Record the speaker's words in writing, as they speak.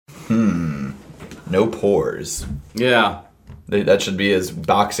No pores. Yeah. That should be his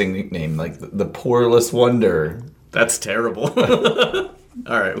boxing nickname, like the Poreless Wonder. That's terrible.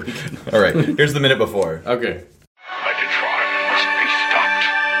 All right, we can. All right, here's the minute before. Okay. Megatron must be stopped,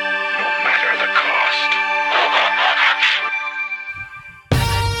 no matter the cost.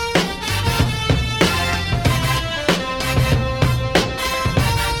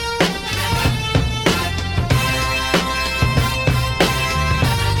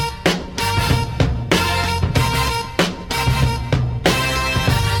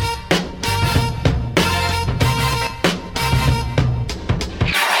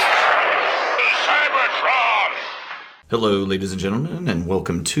 Hello, ladies and gentlemen, and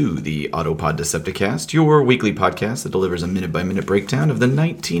welcome to the Autopod Decepticast, your weekly podcast that delivers a minute-by-minute breakdown of the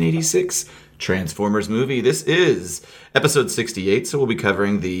 1986 Transformers movie. This is episode 68, so we'll be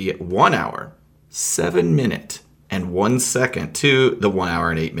covering the 1 hour, 7 minute, and 1 second to the 1 hour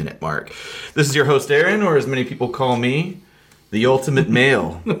and 8 minute mark. This is your host, Aaron, or as many people call me, the Ultimate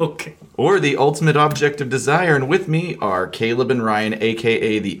Male. Okay. Or the Ultimate Object of Desire. And with me are Caleb and Ryan,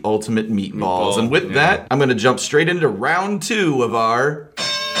 a.k.a. the Ultimate Meatballs. And with that, I'm going to jump straight into round 2 of our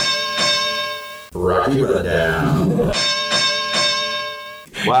Rocky Rundown.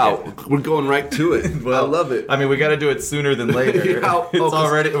 Wow, we're going right to it. Well, I love it. I mean, we got to do it sooner than later. Yeah, We're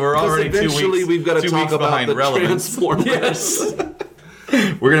already 2 weeks. Eventually, we've got to talk about the relevance. Transformers. Yes.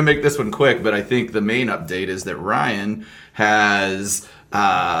 We're going to make this one quick, but I think the main update is that Ryan has...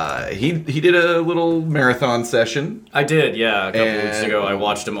 he did a little marathon session. I did, yeah. A couple weeks ago, I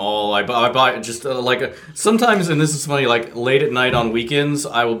watched them all. I bought just sometimes, and this is funny, like late at night on weekends,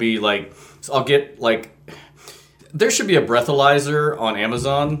 I will be like, I'll get like, there should be a breathalyzer on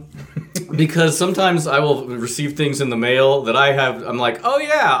Amazon because sometimes I will receive things in the mail that I'm like, oh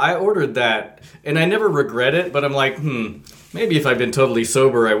yeah, I ordered that, and I never regret it, but I'm like, maybe if I'd been totally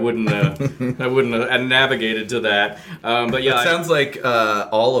sober, I wouldn't have navigated to that. But yeah, It sounds like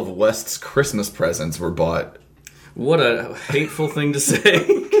all of West's Christmas presents were bought. What a hateful thing to say.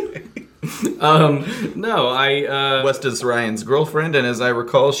 West is Ryan's girlfriend, and as I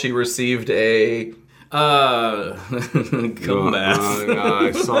recall, she received a... Come back.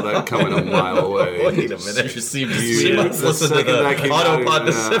 I saw that coming a mile away. Wait a minute. She received She must listen to the that came out, Autopod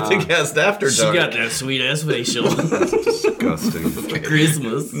Decepticast after She dark. got that sweet ass facial Disgusting. for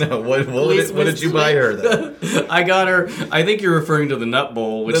Christmas. No, what did you buy her, then? I got her. I think you're referring to the nut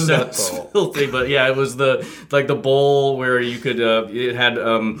bowl, which The nut sounds bowl. filthy, but yeah, it was the bowl where you could. It had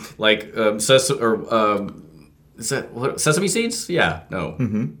is that what, sesame seeds? Yeah, no,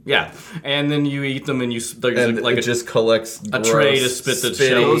 yeah, and then you eat them, and And it just collects a tray to spit the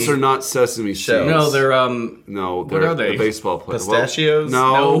shells. Those are not sesame Shells. seeds. No, they're No, they're What are they? the baseball players. Pistachios?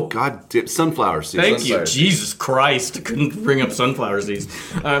 No, No. God damn, sunflower seeds. Thank you, Sunflower. Jesus Christ! I couldn't bring up sunflower seeds.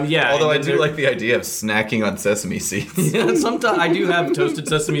 Yeah, Although I and do then like the idea of snacking on sesame seeds. yeah, sometimes I do have toasted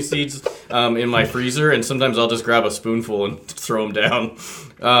sesame seeds in my freezer, and sometimes I'll just grab a spoonful and throw them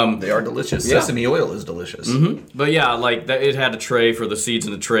down. They are delicious. Yeah. Sesame oil is delicious. But yeah, like that, it had a tray for the seeds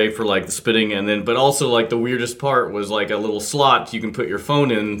and a tray for like the spitting, and then but also like the weirdest part was like a little slot you can put your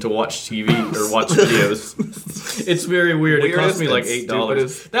phone in to watch TV or watch videos. It's very weird. It cost me like $8.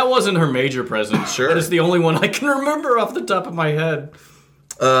 Stupidest. That wasn't her major present. Sure. But it's the only one I can remember off the top of my head.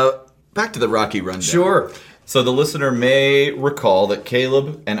 Back to the Rocky Rundown. Sure. So the listener may recall that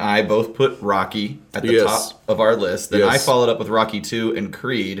Caleb and I both put Rocky at the Yes. top of our list. Then I Yes. followed up with Rocky 2 and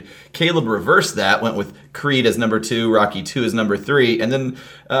Creed. Caleb reversed that, went with Creed as number 2, Rocky 2 as number 3. And then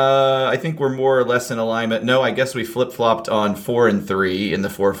I think we're more or less in alignment. No, I guess we flip-flopped on 4 and 3 in the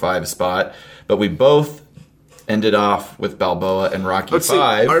 4-5 spot. But we both ended off with Balboa and Rocky Let's see,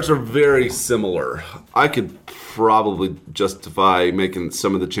 5. ours are very similar. I could probably justify making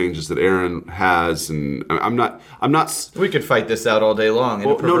some of the changes that Aaron has, and I'm not. We could fight this out all day long in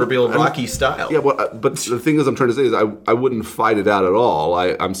a proverbial Rocky style. Yeah, but the thing is, I'm trying to say is I wouldn't fight it out at all.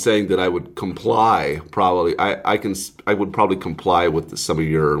 I'm saying that I would comply. Probably, I would probably comply with some of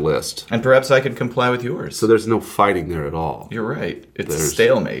your list. And perhaps I could comply with yours. So there's no fighting there at all. You're right. It's a There's-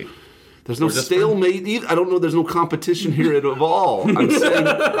 stalemate. There's no just stalemate. I don't know. There's no competition here at all. I'm saying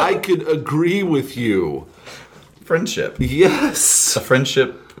I could agree with you. Friendship. Yes. A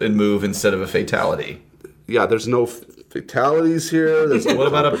friendship and move instead of a fatality. Yeah. There's no fatalities here. There's no What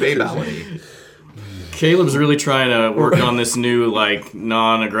about a competition. babality? Caleb's really trying to work on this new like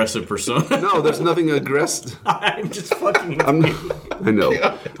non-aggressive persona. No, there's nothing aggressive. I'm just fucking. I know.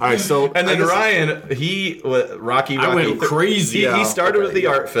 All right, so And then I guess- Ryan, Rocky I went crazy. He Yeah. started with the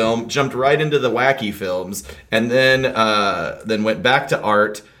art film, jumped right into the wacky films, and then went back to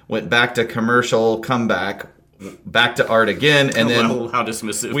art, went back to commercial comeback, back to art again, and then how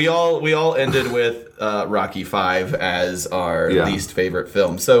dismissive. we all ended with Rocky V as our least favorite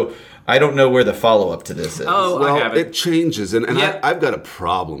film. So I don't know where the follow up to this is. Oh, Well, I have it. it changes, and Yeah. I've got a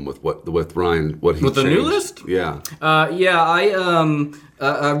problem with Ryan what he With the new changed. list? Yeah.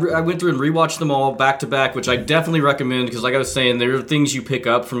 I went through and rewatched them all back to back, which I definitely recommend because, like I was saying, there are things you pick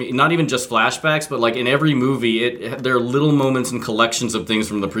up from not even just flashbacks, but like in every movie, there are little moments and collections of things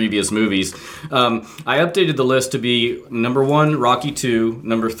from the previous movies. I updated the list to be number 1, Rocky 2,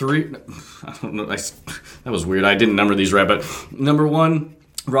 number 3. I don't know. That was weird. I didn't number these right, but number 1,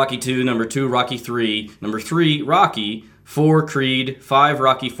 Rocky 2, number 2, Rocky 3, number 3, Rocky, 4, Creed, 5,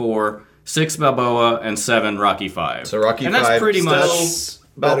 Rocky 4. 6 Balboa, and 7 Rocky 5. So Rocky and 5 that's pretty much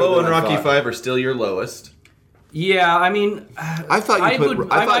Balboa and than I Rocky thought. 5 are still your lowest. Yeah, I mean, I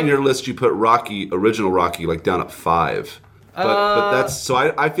thought in your list you put Rocky, original Rocky, like down at 5. But that's so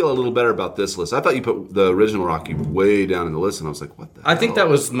I feel a little better about this list. I thought you put the original Rocky way down in the list, and I was like, what the hell? I think that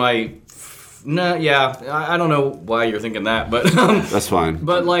was my. No, yeah, I don't know why you're thinking that, but That's fine.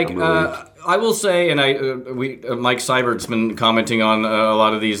 But like, I'm relieved. I will say, and Mike Seibert's been commenting on a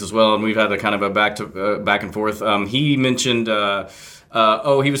lot of these as well, and we've had a kind of a back and forth. He mentioned.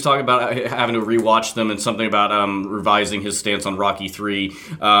 He was talking about having to rewatch them and something about revising his stance on Rocky 3,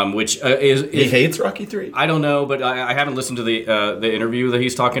 which is He hates Rocky 3? I don't know, but I haven't listened to the interview that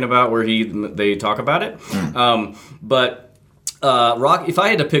he's talking about where they talk about it. But Rocky, if I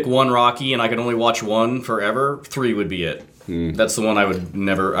had to pick one Rocky and I could only watch one forever, 3 would be it. That's the one I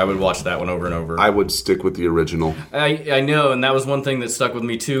would watch that one over and over. I would stick with the original. I know, and that was one thing that stuck with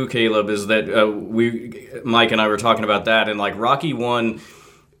me too, Caleb, is that Mike and I were talking about that, and like Rocky 1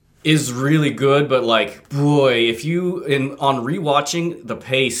 is really good, but like, boy, if on rewatching, the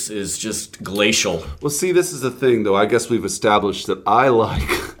pace is just glacial. Well, see, this is the thing, though. I guess we've established that I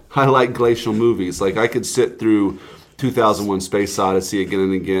like glacial movies. Like, I could sit through 2001: Space Odyssey again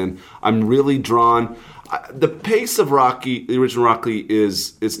and again. I'm really drawn. The pace of Rocky, the original Rocky,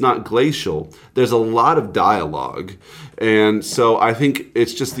 it's not glacial. There's a lot of dialogue, and so I think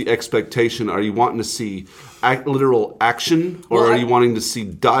it's just the expectation. Are you wanting to see literal action, or are you wanting to see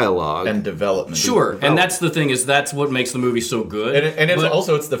dialogue And development. Sure, and that's the thing, is that's what makes the movie so good. And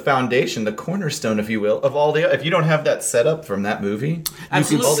it's the foundation, the cornerstone, if you will, of all the. If you don't have that set up from that movie,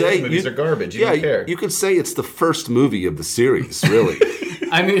 Absolutely. all the other movies are garbage. You don't care. You could say it's the first movie of the series, really.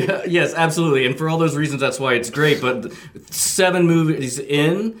 I mean, yes, absolutely, and for all those reasons, that's why it's great. But 7 movies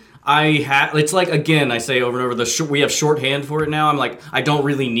in, it's like, again, I say over and over, we have shorthand for it now. I'm like, I don't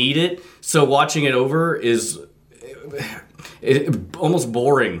really need it, so watching it over is almost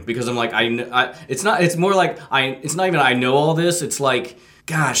boring because I'm like, it's not. It's more like it's not even I know all this. It's like,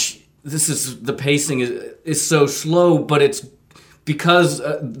 gosh, the pacing is so slow, but it's because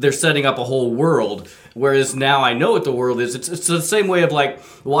they're setting up a whole world. Whereas now I know what the world is. It's the same way of like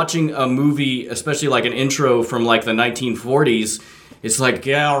watching a movie, especially like an intro from like the 1940s. It's like,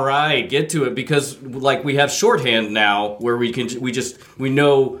 yeah, all right, get to it, because like we have shorthand now where we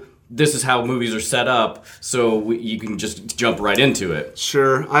know this is how movies are set up, so you can just jump right into it.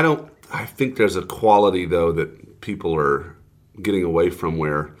 Sure. I think there's a quality, though, that people are getting away from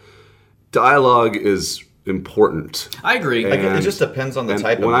where dialogue is important. I agree. It just depends on the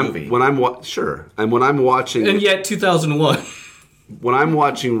type of movie. Sure. And when I'm watching... And yet, 2001. When I'm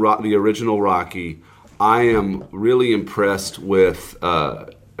watching the original Rocky, I am really impressed with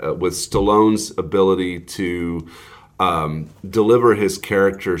Stallone's ability to deliver his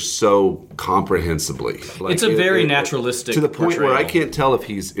character so comprehensively. Like, it's a very naturalistic to the point where I can't tell if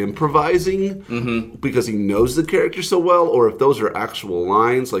he's improvising because he knows the character so well, or if those are actual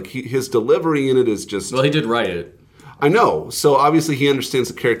lines. Like his delivery in it is just. Well, he did write it. I know. So obviously he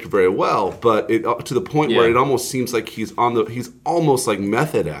understands the character very well, but to the point where it almost seems like he's almost like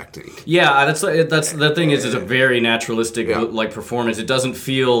method acting. Yeah, that's the thing is, it's a very naturalistic like performance. It doesn't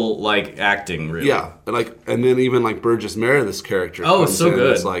feel like acting, really. Yeah, and then even like Burgess Meredith's character. Oh, it's so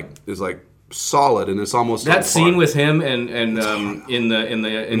good. Is like solid, and it's almost that scene with him and in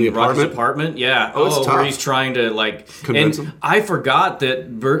Rocky's apartment? apartment. Yeah. Oh, it's where tough. he's trying to like Convince and him? I forgot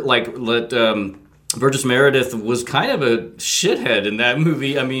that Burgess Meredith was kind of a shithead in that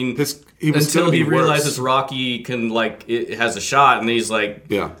movie. I mean, he was until gonna he be realizes worse. Rocky can it has a shot, and he's like,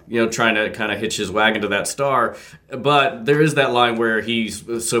 trying to kind of hitch his wagon to that star. But there is that line where he's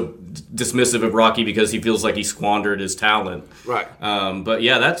so dismissive of Rocky because he feels like he squandered his talent. Right. But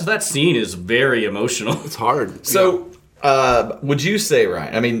yeah, that scene is very emotional. It's hard. So Would you say,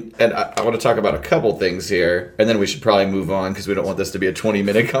 Ryan? I mean, and I want to talk about a couple things here, and then we should probably move on because we don't want this to be a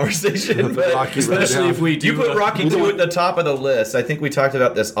 20-minute conversation. But Rocky Especially if we do. you put Rocky 2 at the top of the list. I think we talked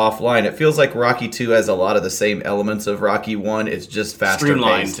about this offline. It feels like Rocky 2 has a lot of the same elements of Rocky 1. It's just faster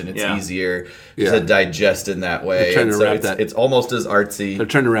Streamlined, paced and it's yeah. easier Yeah. to digest in that way. They're trying And to so wrap it's, that- it's almost as artsy. They're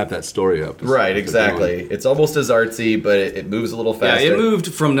trying to wrap that story up. Right, exactly. It's almost as artsy, but it moves a little Yeah, faster. it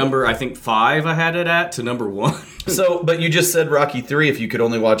moved from number, I think, 5 I had it at to number 1. So, but you just said Rocky 3. If you could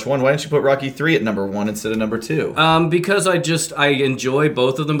only watch one, why didn't you put Rocky 3 at number 1 instead of number 2? Because I enjoy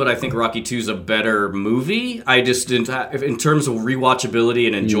both of them, but I think Rocky 2 is a better movie. I just didn't in terms of rewatchability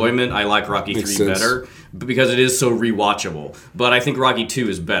and enjoyment, I like Rocky 3 Makes sense. better because it is so rewatchable. But I think Rocky 2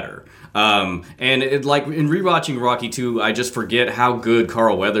 is better. And in rewatching Rocky 2, I just forget how good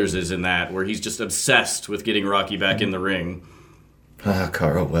Carl Weathers is in that, where he's just obsessed with getting Rocky back in the ring.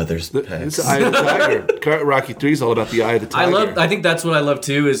 Carl Weathers. It's the Eye of the Tiger. Rocky 3 is all about the Eye of the Tiger. I think that's what I love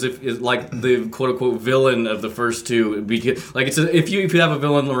too. Is like the quote unquote villain of the first two. Like if you have a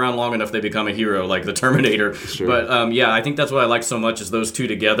villain around long enough, they become a hero, like the Terminator. Sure. But yeah, I think that's what I like so much is those two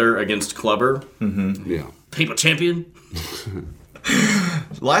together against Clubber, Yeah. Paper Champion.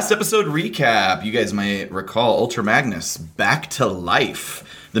 Last episode recap. You guys might recall Ultra Magnus back to life.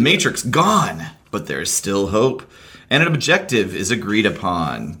 The Matrix gone, but there's still hope. And an objective is agreed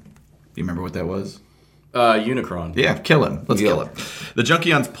upon. You remember what that was? Unicron. Yeah, kill him. Let's Yeah. kill him. The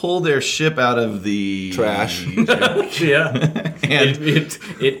Junkions pull their ship out of the Trash. Yeah. And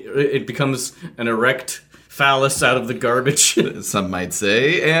it becomes an erect phallus out of the garbage. some might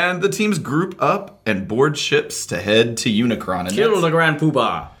say, and the teams group up and board ships to head to Unicron. And Kill that's- the Grand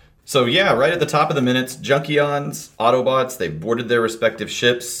Poobah. So yeah, right at the top of the minutes, Junkions, Autobots, they've boarded their respective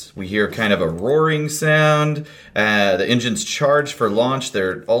ships. We hear kind of a roaring sound. The engines charge for launch.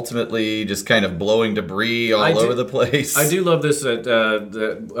 They're ultimately just kind of blowing debris all over the place. I do love this at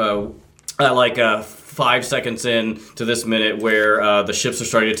 5 seconds in to this minute where the ships are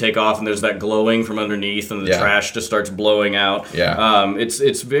starting to take off and there's that glowing from underneath and the Yeah. trash just starts blowing out. Yeah.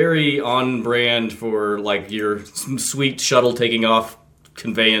 It's very on brand for like your sweet shuttle taking off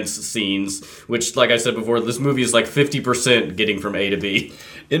conveyance scenes, which, like I said before, this movie is like 50% getting from A to B.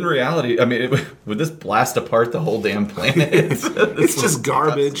 In reality, I mean, would this blast apart the whole damn planet? It's just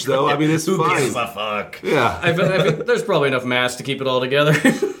garbage, though. I mean, it's Who fine. gives a fuck? Yeah. I think there's probably enough mass to keep it all together.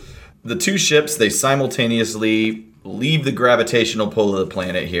 The two ships, they simultaneously leave the gravitational pull of the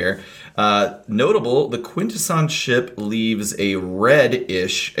planet here. Notable, the Quintesson ship leaves a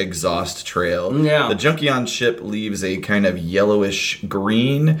red-ish exhaust trail. Yeah. The Junkion ship leaves a kind of yellowish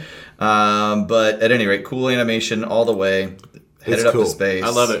green. But at any rate, cool animation all the way. Headed up cool. to space. I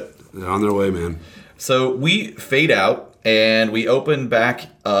love it. They're on their way, man. So we fade out and we open back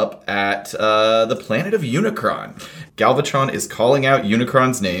up at the planet of Unicron. Galvatron is calling out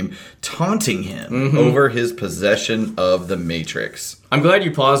Unicron's name, taunting him over his possession of the Matrix. I'm glad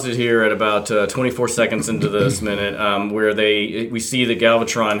you paused it here at about 24 seconds into this minute, where we see that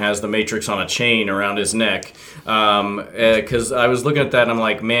Galvatron has the Matrix on a chain around his neck. Because I was looking at that and I'm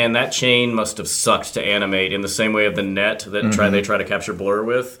like, man, that chain must have sucked to animate in the same way of the net that they try to capture Blur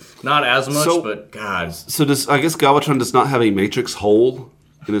with. Not as much, So- but God, So I guess Galvatron does not have a Matrix hole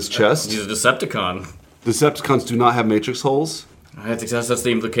in his chest? he's a Decepticon. Decepticons do not have Matrix holes? I think that's the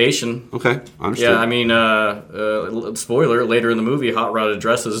implication. Okay, I understand. Yeah, I mean, spoiler, later in the movie, Hot Rod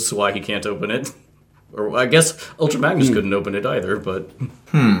addresses why he can't open it. Or I guess Ultra Magnus couldn't open it either, but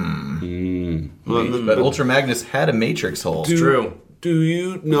But Ultra Magnus had a Matrix hole. true. Do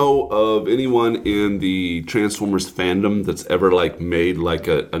you know of anyone in the Transformers fandom that's ever made like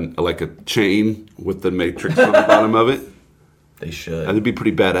a chain with the Matrix on the bottom of it? They should. That'd be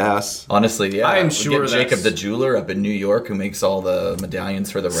pretty badass. Honestly, yeah. I'm We sure get Jacob that's- the jeweler up in New York who makes all the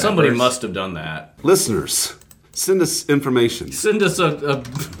medallions for the Somebody rappers. must have done that. Listeners, send us information. Send us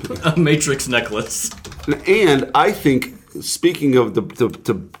a Matrix necklace. And I think, speaking of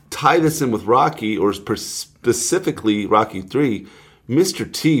to tie this in with Rocky, or specifically Rocky 3,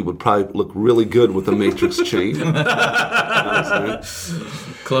 Mr. T would probably look really good with a Matrix chain. You know what I'm saying?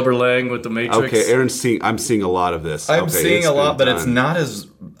 Clubber Lang with the Matrix. Okay, Aaron's I'm seeing a lot of this. I'm Okay, seeing it's a lot, been but it's done. not as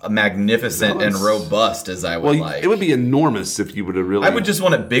magnificent No, and it's- robust as I would Well, like. it would be enormous if you would have really. I would just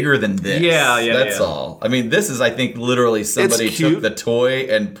want it bigger than this. Yeah, That's yeah. all. I mean, this is, I think, literally somebody cute. took the toy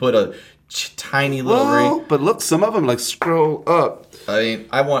and put a tiny little Well, ring. but look, some of them scroll up. I mean,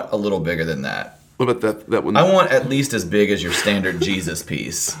 I want a little bigger than that. What about that one? I want at least as big as your standard Jesus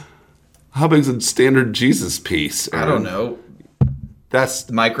piece. How big's a standard Jesus piece? I don't know.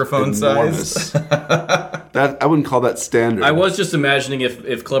 That's Microphone size. enormous. I wouldn't call that standard. I was just imagining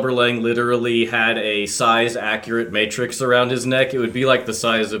if Clubber Lang literally had a size-accurate matrix around his neck, it would be like the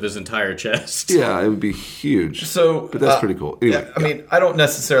size of his entire chest. Yeah, it would be huge. So, but that's pretty cool. Anyway, I mean, I don't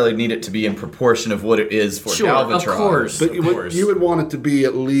necessarily need it to be in proportion of what it is for Sure, Galvatron. of course. But you would want it to be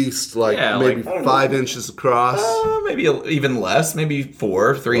at least maybe 5 inches across. Maybe even less, maybe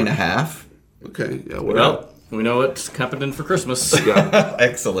 4, 3.5. Okay, yeah. Well, we know what's happening for Christmas.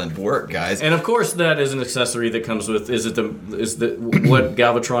 Excellent work, guys. And of course, that is an accessory that comes with. What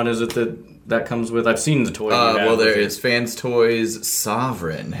Galvatron is it that comes with? I've seen the toy. Well, there is Fans Toys.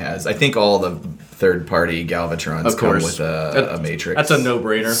 Sovereign has. I think all the third-party Galvatrons come with a matrix. That's a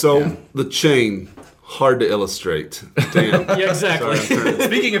no-brainer. So the chain. Hard to illustrate. Damn. Yeah, exactly.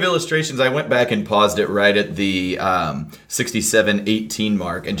 Speaking of illustrations, I went back and paused it right at the 67:18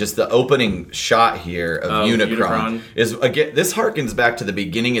 mark, and just the opening shot here of Unicron is again. This harkens back to the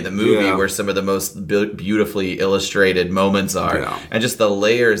beginning of the movie, where some of the most beautifully illustrated moments are, and just the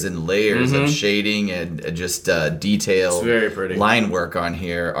layers and layers of shading and just detailed, it's very pretty line work on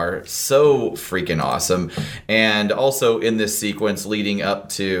here are so freaking awesome. And also in this sequence leading up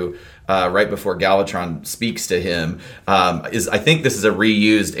to. Right before Galvatron speaks to him, I think this is a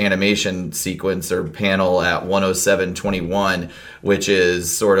reused animation sequence or panel at 107:21, which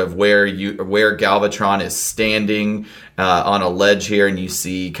is sort of where Galvatron is standing on a ledge here, and you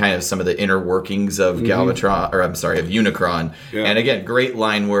see kind of some of the inner workings of Galvatron, or I'm sorry, of Unicron. Yeah. And again, great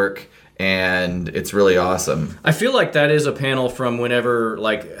line work. And it's really awesome. I feel like that is a panel from whenever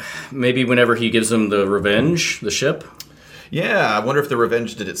he gives him the Revenge, the ship. Yeah, I wonder if the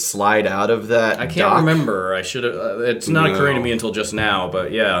Revenge, did it slide out of that I can't remember. I should have. It's not occurring to me until just now,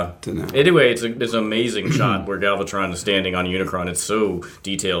 but yeah. Anyway, it's an amazing shot where Galvatron is standing on Unicron. It's so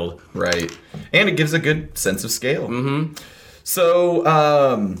detailed. Right. And it gives a good sense of scale. Mm-hmm. So,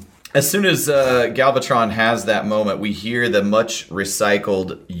 as soon as Galvatron has that moment, we hear the much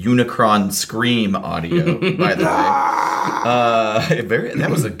recycled Unicron scream audio, by the way. That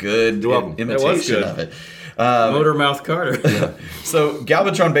was a good imitation of it. Motor Mouth Carter. So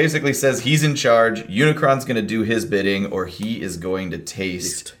Galvatron basically says he's in charge. Unicron's going to do his bidding, or he is going to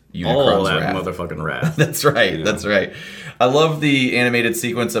taste Unicron's wrath. Motherfucking wrath. That's right. Yeah. That's right. I love the animated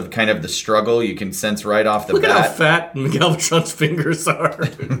sequence of kind of the struggle. You can sense right off the bat. Look at how fat Galvatron's fingers are.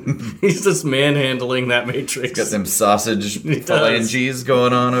 He's just manhandling that matrix. Got them sausage phalanges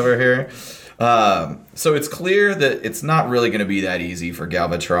going on over here. So it's clear that it's not really going to be that easy for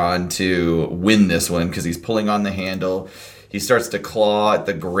Galvatron to win this one because he's pulling on the handle. He starts to claw at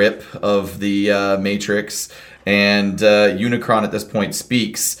the grip of the Matrix, and Unicron at this point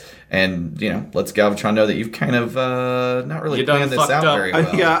speaks and lets Galvatron know that you've kind of not really planned this out very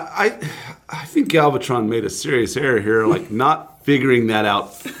well. I think Galvatron made a serious error here, not figuring that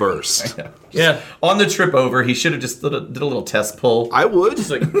out first. Yeah. On the trip over, he should have just did a little test pull. I would.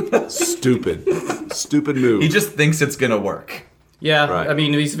 Stupid move. He just thinks it's going to work. Yeah, right. I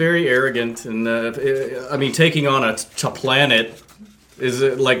mean, he's very arrogant, and taking on a planet is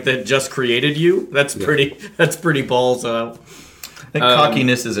it like that just created you? That's pretty balls out. I think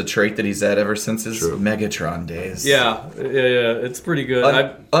cockiness is a trait that he's had ever since his Megatron days. Yeah, it's pretty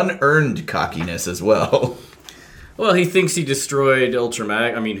good. Unearned cockiness as well. Well, he thinks he destroyed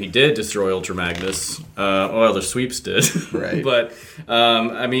he did destroy Ultra Magnus. The sweeps did. Right. But,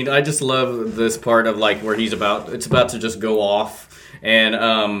 I just love this part of, where it's about to just go off. And,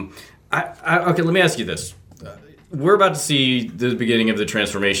 okay, let me ask you this. We're about to see the beginning of the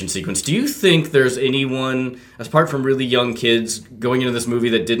transformation sequence. Do you think there's anyone, apart from really young kids, going into this movie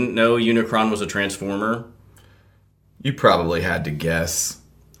that didn't know Unicron was a Transformer? You probably had to guess.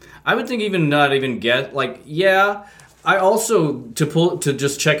 I would think not even get I also to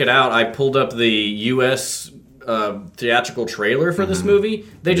just check it out. I pulled up the U.S. Theatrical trailer for this movie.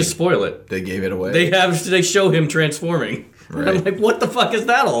 They just spoil it. They gave it away. They show him transforming. Right. I'm like, what the fuck is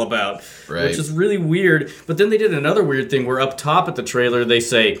that all about? Right. Which is really weird. But then they did another weird thing where up top at the trailer they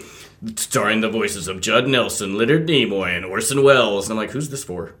say, starring the voices of Judd Nelson, Leonard Nimoy, and Orson Welles. And I'm like, who's this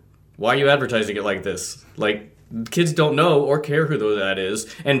for? Why are you advertising it like this? Kids don't know or care who that is,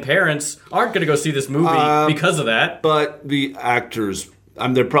 and parents aren't going to go see this movie because of that. But the actors,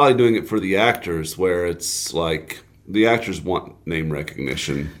 they're probably doing it for the actors, where it's the actors want name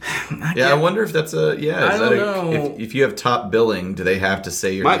recognition. I wonder if that's I don't know. If you have top billing, do they have to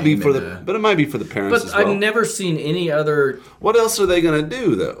say your name? But it might be for the parents as well. I've never seen any other. What else are they going to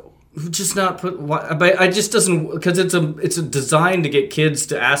do though? Just not put. But I just doesn't, because it's a design to get kids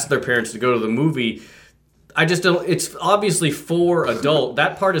to ask their parents to go to the movie. I just don't. It's obviously for adult.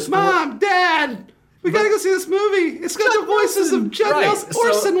 That part is for Mom, Dad. We gotta go see this movie. It's got the voices of Judd Right, Nelson, so-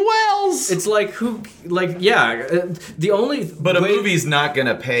 Orson Welles. It's like the only But a way- movie's not going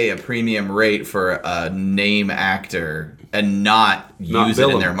to pay a premium rate for a name actor and not use it bill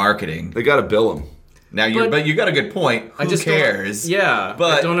in 'em. their marketing. They gotta bill him. Now, But- you got a good point. Who just don't- cares? yeah, I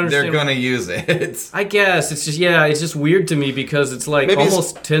but don't they're understand going to use it. I guess it's just weird to me because it's like Maybe it's-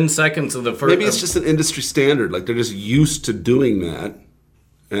 almost 10 seconds of the first. Maybe it's just an industry standard. Like they're just used to doing that,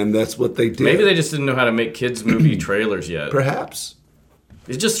 and that's what they did. maybe they just didn't know how to make kids movie trailers yet. perhaps.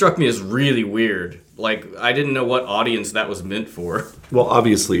 It just struck me as really weird. Like I didn't know what audience that was meant for. Well,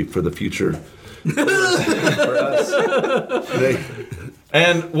 obviously for the future. For us.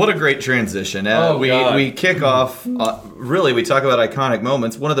 And what a great transition. Oh, God. We kick off, really, we talk about iconic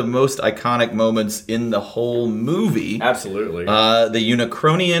moments. One of the most iconic moments in the whole movie. Absolutely. The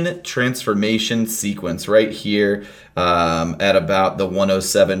Unicronian transformation sequence right here at about the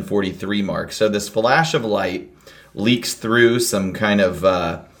 107:43 mark. So this flash of light leaks through some kind of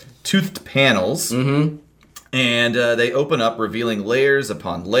toothed panels, and they open up, revealing layers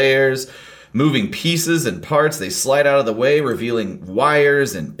upon layers, moving pieces and parts. They slide out of the way, revealing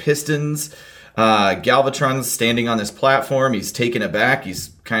wires and pistons. Galvatron's standing on this platform. He's taken aback. He's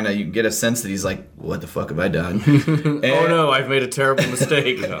kind of, you get a sense that he's like, what the fuck have I done? Oh no, I've made a terrible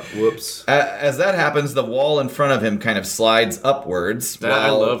mistake. Whoops. As that happens, the wall in front of him kind of slides upwards. I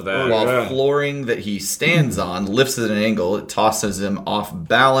love that. While Yeah. flooring that he stands on lifts at an angle. It tosses him off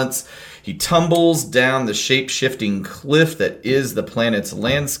balance. He tumbles down the shape-shifting cliff that is the planet's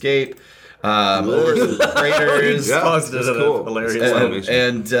landscape. Over some craters. Yeah, Paused it that's at a cool. hilarious That's moment.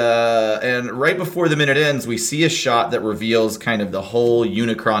 animation. And right before the minute ends, we see a shot that reveals kind of the whole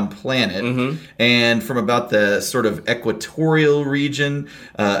Unicron planet. And from about the sort of equatorial region,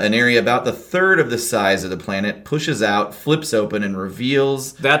 an area about the third of the size of the planet pushes out, flips open, and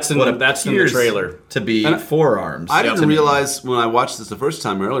reveals That's in what that's in the appears trailer. to be forearms. I didn't To me. realize when I watched this the first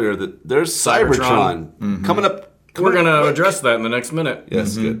time earlier that there's Cybertron. Cybertron coming up. We're gonna quick. address that in the next minute.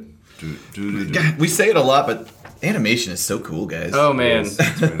 Yes, good. We say it a lot, but animation is so cool, guys. Oh man. Yes,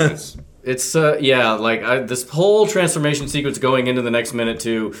 that's very nice. It's this whole transformation sequence going into the next minute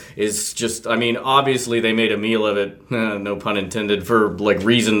too is just, I mean, obviously they made a meal of it, no pun intended, for like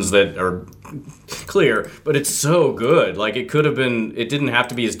reasons that are clear, but it's so good. Like it didn't have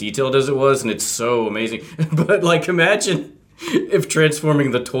to be as detailed as it was, and it's so amazing. But like imagine if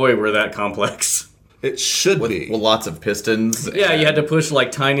transforming the toy were that complex. It should be. Well, lots of pistons. Yeah, you had to push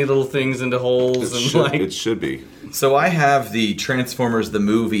like tiny little things into holes It should be. So I have the Transformers the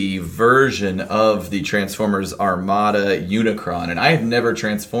movie version of the Transformers Armada Unicron, and I have never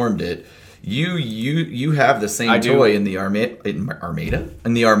transformed it. You have the same I do. toy in the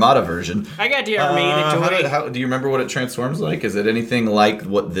Armada version. I got the Armada toy. How do you remember what it transforms like? Is it anything like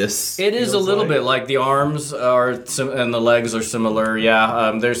what this? It is a feels little like? bit like the arms are and the legs are similar.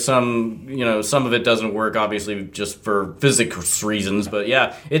 Yeah, there's some, some of it doesn't work obviously just for physics reasons, but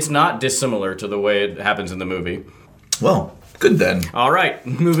yeah, it's not dissimilar to the way it happens in the movie. Well, good then. All right,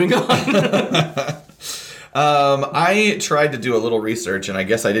 moving on. I tried to do a little research, and I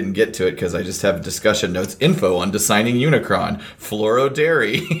guess I didn't get to it because I just have discussion notes, info on designing Unicron, Fluoro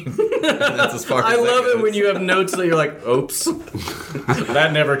Dairy. That's as far as I that love it goes. when you have notes that you're like, oops,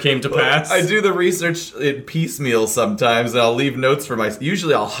 that never came to pass. I do the research in piecemeal sometimes, and I'll leave notes for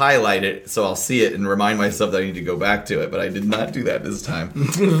usually I'll highlight it so I'll see it and remind myself that I need to go back to it, but I did not do that this time.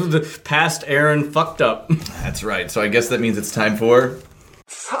 The past Aaron fucked up. That's right, so I guess that means it's time for...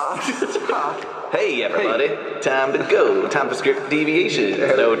 Hey everybody, time to go. Time for script deviations,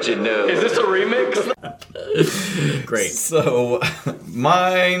 don't you know? Is this a remix? Great. So,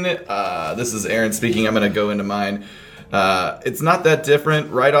 mine, this is Aaron speaking, I'm going to go into mine. It's not that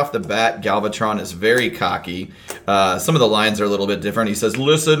different. Right off the bat, Galvatron is very cocky. Some of the lines are a little bit different. He says,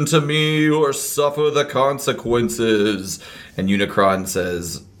 "Listen to me or suffer the consequences." And Unicron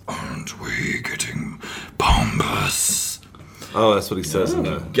says, "Aren't we getting pompous?" Oh, that's what he says in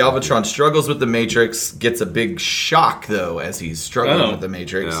the. Galvatron struggles with the Matrix, gets a big shock, though, as he's struggling Oh. with the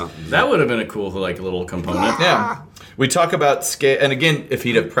Matrix. Yeah. That would have been a cool little component. Yeah. We talk about scale, and again, if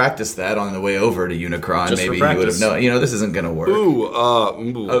he'd have practiced that on the way over to Unicron, Just maybe for he would have practice. known. This isn't going to work. Ooh, I'll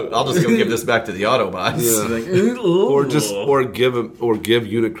just go give this back to the Autobots. Yeah. or give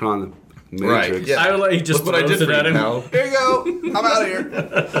Unicron the Right, Matrix. yeah. I would like he just Look what I throws did it for at you, him. pal. Here you go. I'm out of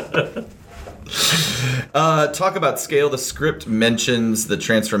here. Talk about scale. The script mentions the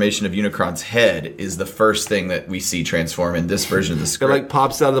transformation of Unicron's head is the first thing that we see transform in this version of the It script. like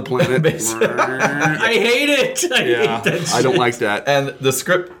pops out of the planet. I hate it. I hate that shit. I don't like that. And the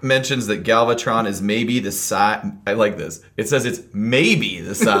script mentions that Galvatron is maybe the size. I like this. It says it's maybe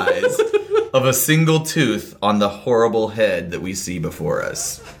the size of a single tooth on the horrible head that we see before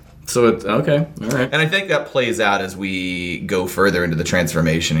us. So it's okay, all right. And I think that plays out as we go further into the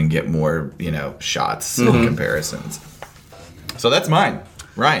transformation and get more, shots and comparisons. So that's mine.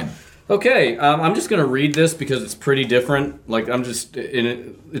 Ryan. Okay, I'm just going to read this because it's pretty different. Like,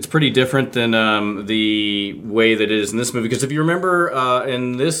 it's pretty different than the way that it is in this movie. Because if you remember,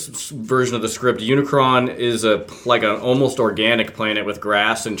 in this version of the script, Unicron is like an almost organic planet with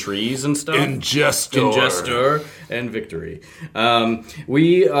grass and trees and stuff. Ingestor and Victory.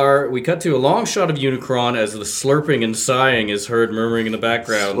 We cut to a long shot of Unicron as the slurping and sighing is heard murmuring in the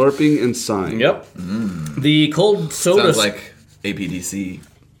background. Slurping and sighing. Yep. The cold soda... Sounds like APDC.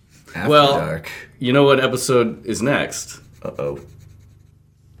 After dark. You know what episode is next? Uh-oh.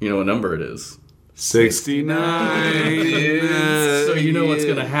 You know what number it is? 69. So you know what's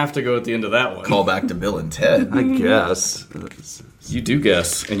going to have to go at the end of that one. Call back to Bill and Ted. I guess. You do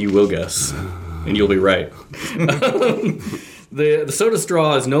guess, and you will guess. And you'll be right. The soda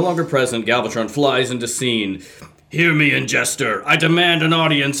straw is no longer present. Galvatron flies into scene. Hear me, Ingester. I demand an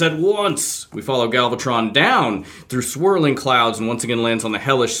audience at once. We follow Galvatron down through swirling clouds and once again lands on the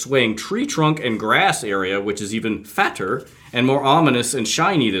hellish swaying tree trunk and grass area, which is even fatter and more ominous and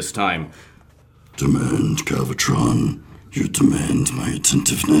shiny this time. Demand, Galvatron. You demand my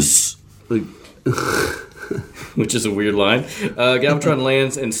attentiveness. Which is a weird line. Galvatron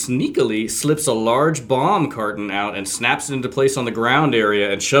lands and sneakily slips a large bomb carton out and snaps it into place on the ground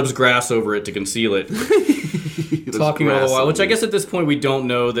area and shoves grass over it to conceal it. Talking all the while, which I guess at this point we don't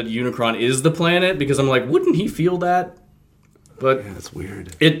know that Unicron is the planet, because I'm like, wouldn't he feel that? But yeah, that's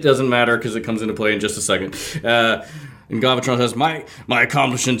weird. It doesn't matter because it comes into play in just a second. And Galvatron says, my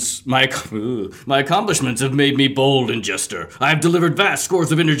accomplishments have made me bold, Ingester. I have delivered vast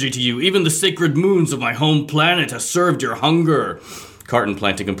scores of energy to you. Even the sacred moons of my home planet have served your hunger. Carton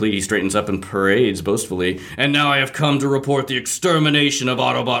planting complete, he straightens up and parades boastfully. And now I have come to report the extermination of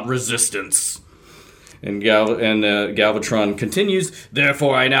Autobot resistance. And Galvatron continues,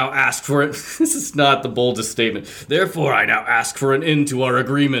 therefore I now ask for it. This is not the boldest statement. Therefore I now ask for an end to our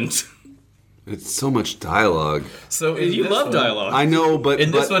agreement. It's so much dialogue. So you love dialogue. I know, but in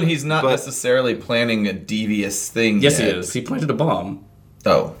this one, he's not necessarily planning a devious thing. Yes, yet. he is. He planted a bomb.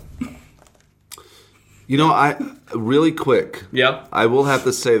 Oh. You know, I really quick. Yep. I will have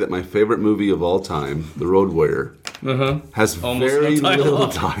to say that my favorite movie of all time, The Road Warrior, has Almost very no dialogue. little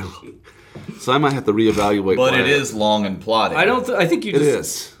dialogue. So I might have to reevaluate. But it is long and plotting. I think you just... It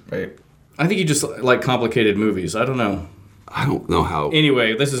is. Right. I think you just like complicated movies. I don't know. I don't know how.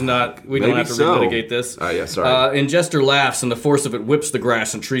 Anyway, this is not... We don't have to relitigate this. Yeah, sorry. Ingester laughs, and the force of it whips the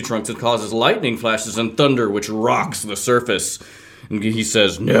grass and tree trunks and causes lightning flashes and thunder, which rocks the surface. And he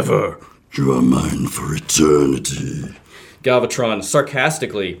says, never. You are mine for eternity. Galvatron,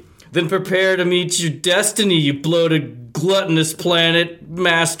 sarcastically, then prepare to meet your destiny, you bloated, gluttonous planet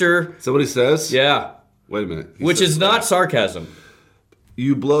master. Somebody says? Yeah. Wait a minute. Which is not sarcasm.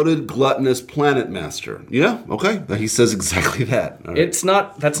 You bloated, gluttonous planet master. Yeah, okay. He says exactly that. All right.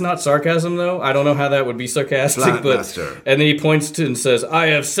 That's not sarcasm, though. I don't know how that would be sarcastic, Planet but... master. And then he points to and says, I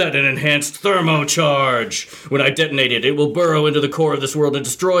have set an enhanced thermocharge. When I detonate it, it will burrow into the core of this world and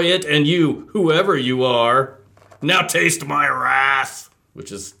destroy it, and you, whoever you are, now taste my wrath.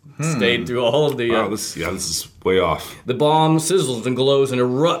 Which has stayed through all of the... Wow, this is way off. The bomb sizzles and glows and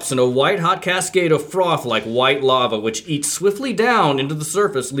erupts in a white-hot cascade of froth like white lava, which eats swiftly down into the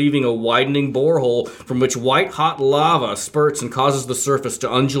surface, leaving a widening borehole from which white-hot lava spurts and causes the surface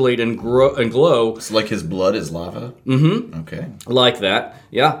to undulate and glow. It's like his blood is lava? Mm-hmm. Okay. Like that,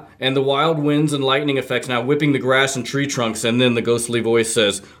 yeah. And the wild winds and lightning effects now whipping the grass and tree trunks, and then the ghostly voice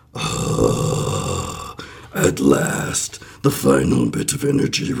says, At last, the final bit of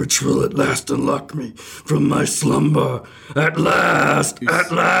energy which will at last unlock me from my slumber. At last,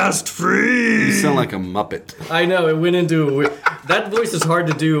 free! You sound like a Muppet. I know, it went into... That voice is hard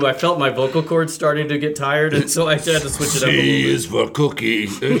to do. I felt my vocal cords starting to get tired, and so I had to switch it up a little C bit. is for cookie,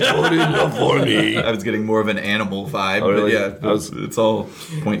 and put it before me. I was getting more of an animal vibe, really? but yeah, it's all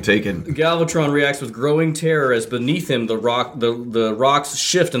point taken. Galvatron reacts with growing terror as beneath him the rocks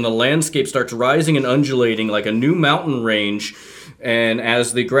shift and the landscape starts rising and undulating like a new mountain range. And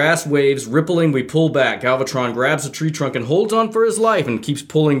as the grass waves rippling, we pull back. Galvatron grabs a tree trunk and holds on for his life and keeps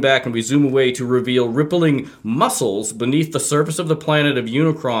pulling back, and we zoom away to reveal rippling muscles beneath the surface of the planet of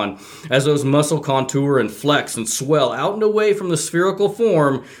Unicron. As those muscle contour and flex and swell out and away from the spherical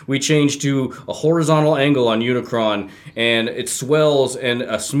form, we change to a horizontal angle on Unicron, and it swells, and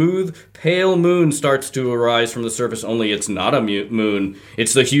a smooth, pale moon starts to arise from the surface, only it's not a moon.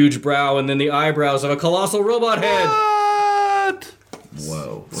 It's the huge brow and then the eyebrows of a colossal robot head.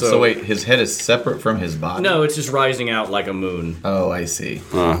 Whoa. So wait, his head is separate from his body? No, it's just rising out like a moon. Oh, I see.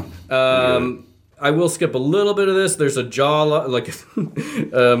 I will skip a little bit of this. There's a jaw, like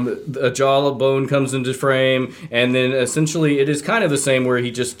a jawbone comes into frame, and then essentially it is kind of the same where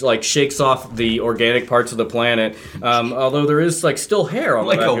he just like shakes off the organic parts of the planet. Although there is like still hair on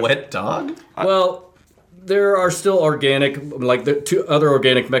Like the back a of- wet dog? Well, there are still organic, like the two other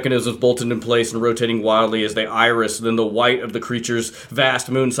organic mechanisms bolted in place and rotating wildly as they iris then the white of the creature's vast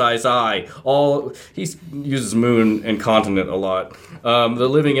moon-sized eye. He uses moon and continent a lot. The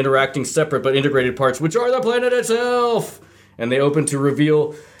living interacting separate but integrated parts, which are the planet itself. And they open to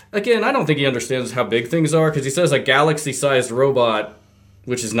reveal. Again, I don't think he understands how big things are because he says a galaxy-sized robot,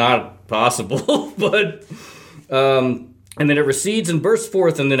 which is not possible, but. And then it recedes and bursts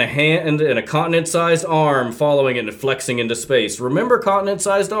forth, and then a hand and a continent-sized arm following it and flexing into space. Remember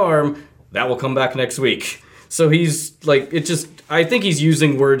continent-sized arm? That will come back next week. So he's like, I think he's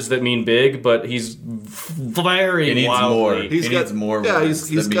using words that mean big, but he's very He needs wildly. more. He needs more Yeah, words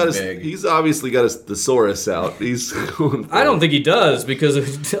he's than got being his. big. He's obviously got his thesaurus out. He's going. I don't think he does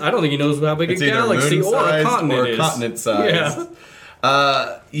because I don't think he knows how big It's a either galaxy or a moon-sized continent or is. continent-sized. Yeah.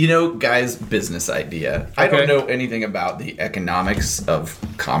 Guys, business idea. I Okay. don't know anything about the economics of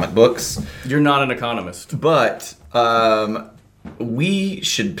comic books, You're not an economist. but we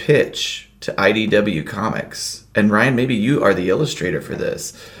should pitch to IDW Comics. And Ryan, maybe you are the illustrator for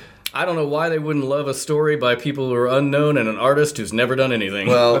this. I don't know why they wouldn't love a story by people who are unknown and an artist who's never done anything.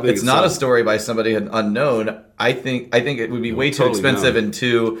 Well, think it's it's not a some- story by somebody unknown. I think it would be way too Totally expensive known. and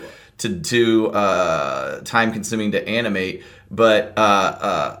too time consuming to animate. But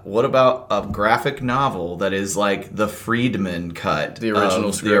what about a graphic novel that is like the Friedman cut, The original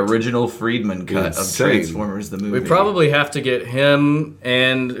of, the script. original Friedman cut Insane. of Transformers the movie? we probably have to get him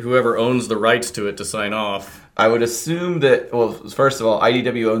and whoever owns the rights to it to sign off. I would assume that. Well, first of all,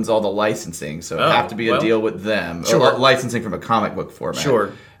 IDW owns all the licensing, so it would have to be a well, deal with them. sure. Or licensing from a comic book format.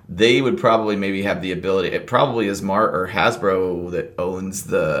 Sure. They would probably maybe have the ability. It probably is Mart or Hasbro that owns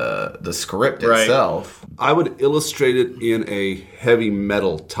the script Right. itself. I would illustrate it in a heavy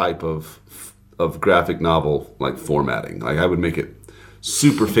metal type of graphic novel like formatting. Like I would make it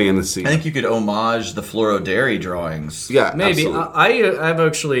super fantasy. I think you could homage the Fluoro Dairy drawings. Yeah, Maybe. absolutely. I've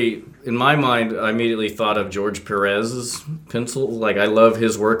actually, in my mind, I immediately thought of George Perez's pencil. Like, I love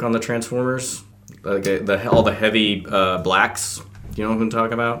his work on the Transformers. Like, all the heavy blacks. You know what I'm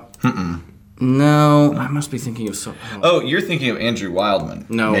talking about? No. I must be thinking of something. Oh, you're thinking of Andrew Wildman.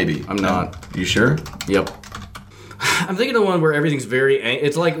 No, maybe I'm not. You sure? Yep. I'm thinking of one where everything's very.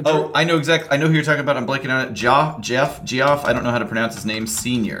 It's like. Oh, I know exactly. I know who you're talking about. I'm blanking on it. Geoff. I don't know how to pronounce his name.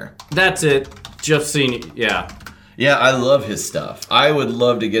 Senior. That's it. Jeff Senior. Yeah. Yeah, I love his stuff. I would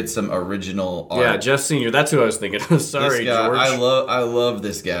love to get some original art. Yeah, Jeff Senior. That's who I was thinking of. Sorry, This guy, George. I love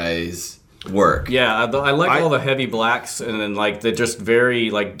this guy's work. Yeah, I like all the heavy blacks and then like they're just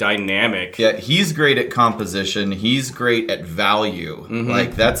very like dynamic. Yeah, he's great at composition. He's great at value.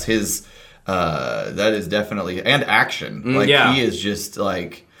 Like that's his. That is definitely and action. Like yeah. he is just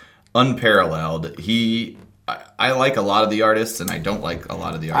like unparalleled. I like a lot of the artists, and I don't like a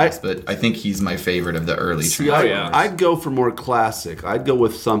lot of the artists, but I think he's my favorite of the early. See, Transformers. I'd go for more classic. I'd go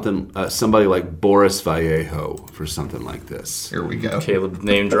with somebody like Boris Vallejo for something like this. Here we go. Caleb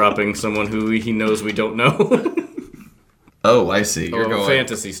name dropping someone who he knows we don't know. Oh, I see. You're Or going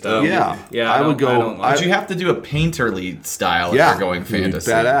fantasy stuff. Yeah, Yeah, I would go. don't like- But you have to do a painterly style Yeah, if you're going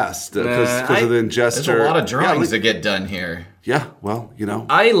fantasy. badass because of the There's gesture. a lot of drawings Yeah, that get done here. yeah, well, you know,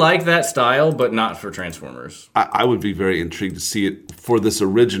 I like that style, but not for Transformers. I would be very intrigued to see it for this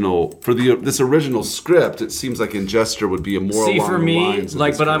original script. It seems like in gesture would be a more See, along for the me, lines of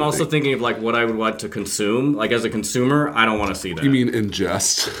like, this but kind I'm of also thing. thinking of like what I would want to consume. Like as a consumer, I don't want to see that. You mean in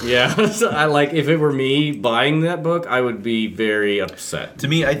jest? Yeah, so I like if it were me buying that book, I would be very upset. To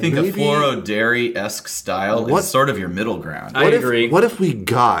me, I think a Maybe- Fluoro Dairy-esque style What- is sort of your middle ground. I agree. What if we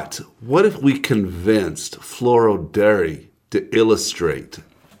convinced Fluoro Dairy to illustrate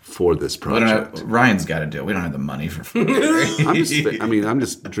for this project? Ryan's got to do it. We don't have the money for Fluoro Dairy. I'm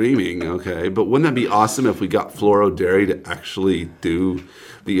just dreaming, okay? But wouldn't that be awesome if we got Fluoro Dairy to actually do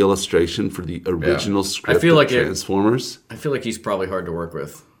the illustration for the original script feel of like it- Transformers? I feel like he's probably hard to work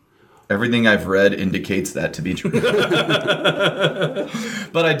with. Everything I've read indicates that to be true.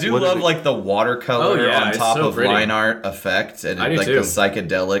 But I do love like the watercolor Oh, yeah, on it's top so of pretty. line art effect and I do like too. the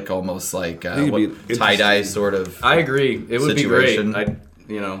psychedelic, almost like it'd be tie-dye interesting. sort of. I agree. It would Situation. be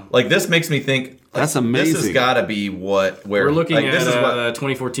great. Like this makes me think. Like, That's This has amazing. got to be where We're looking like, at this is what a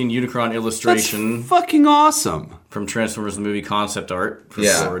 2014 Unicron That's illustration fucking awesome. from Transformers the movie concept art for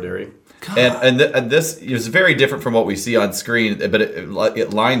Yeah. Fluoro Dairy. And this is very different from what we see on screen, but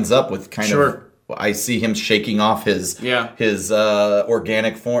it lines up with kind of. I see him shaking off his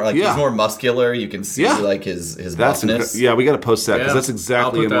organic form. Like he's more muscular. You can see like his buffness. We got to post that because that's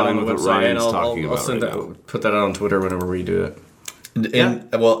exactly in line with what Ryan's talking about. Put that out on Twitter whenever we do it.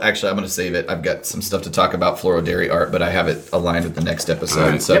 Well, actually, I'm going to save it. I've got some stuff to talk about Floral Dairy art, but I have it aligned with the next episode.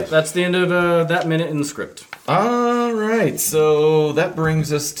 Right. So that's the end of that minute in the script. All right, so that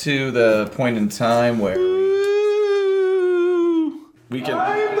brings us to the point in time where we can.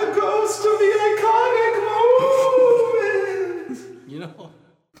 I am the ghost of the iconic moment. You know,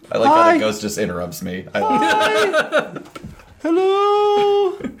 I like how the ghost just interrupts me.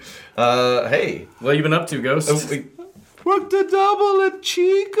 Hello. Hey, what have you been up to, Ghost? Worked a double at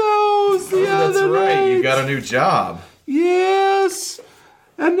Chico's the other night. Right. You got a new job. Yes.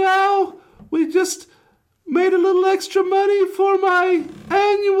 And now we just made a little extra money for my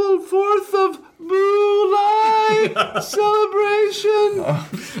annual 4th of Boo Live celebration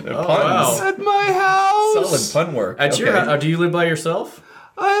Puns. at my house. Solid pun work. At your house, do you live by yourself?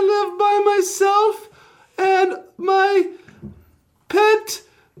 I live by myself and my pet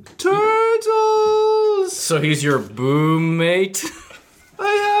turtles. So he's your boo mate? I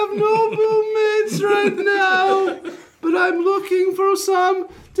have no boo mates right now, but I'm looking for some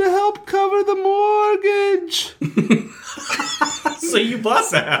to help cover the mortgage. So you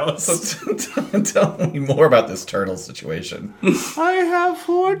bought the house. Tell me more about this turtle situation. I have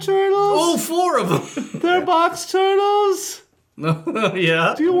 4 turtles. Oh, 4 of them. They're box turtles.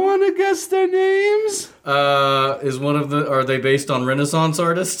 Yeah. Do you want to guess their names? Is one of the? Are they based on Renaissance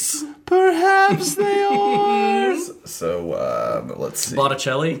artists? Perhaps they are. So, let's see.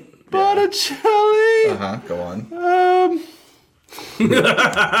 Botticelli. Botticelli. Go on.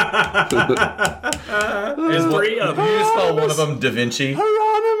 There's 3 of them. You just call one of them Da Vinci.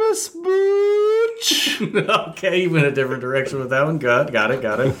 Hieronymus Booch. Okay, you went a different direction with that one. Got it.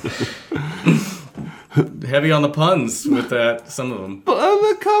 Heavy on the puns with that. Some of them. And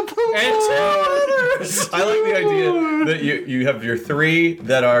a couple And 2 others. I like the idea that you have your 3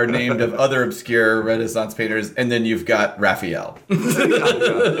 that are named of other obscure Renaissance painters, and then you've got Raphael. Yeah.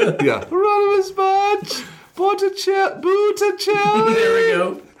 Hieronymus Booch. Botticelli. There we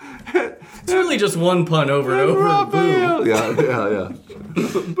go. It's really just one pun over and over. Raphael. Boo. Yeah.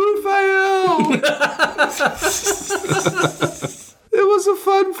 Boofael. It was a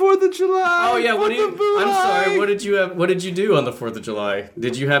fun 4th of July. Oh yeah, I'm sorry. What What did you do on the 4th of July?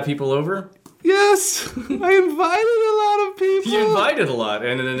 Did you have people over? Yes, I invited a lot of people. You invited a lot,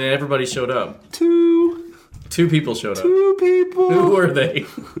 and then everybody showed up. 2 people showed up. 2 people. Who were they?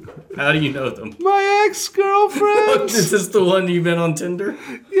 How do you know them? My ex-girlfriend. Is this the one you met on Tinder?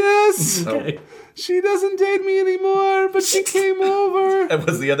 Yes. Okay. She doesn't date me anymore, but she came over. And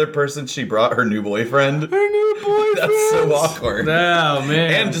was the other person she brought her new boyfriend? Her new boyfriend. That's so awkward. Oh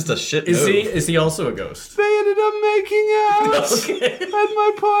man. And just a shit Is move. he also a ghost? They ended up making out at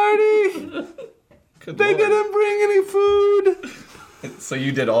my party. Good They Lord. didn't bring any food. So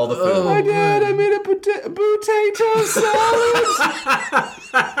you did all the food. I did. I made a potato salad.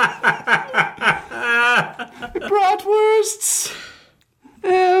 I brought wursts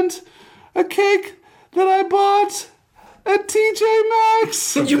and a cake that I bought at TJ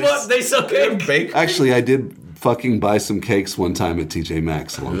Maxx. They sell cake. Bake? Actually, I did fucking buy some cakes one time at TJ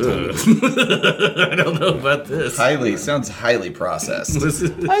Maxx a long time ago. I don't know about this. Sounds highly processed.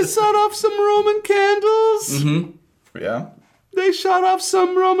 I shot off some Roman candles. Yeah? They shot off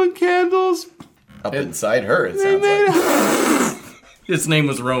some Roman candles. Up inside her, it sounds like. His name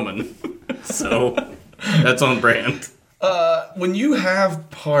was Roman, so that's on brand. When you have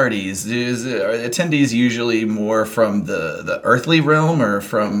parties, are attendees usually more from the earthly realm or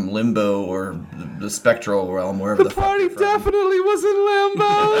from limbo or the spectral realm, wherever the Party fuck they're from? definitely was in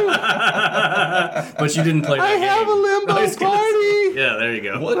limbo. But you didn't play that I game. have a limbo I was gonna party. Yeah, there you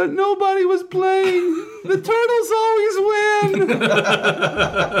go. But nobody was playing. The turtles always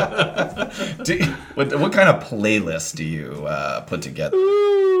win. What kind of playlist do you put together?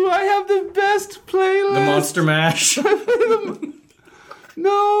 Ooh, I have the best playlist. The Monster Mash.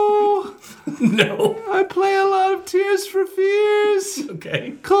 No, No. I play a lot of Tears for Fears.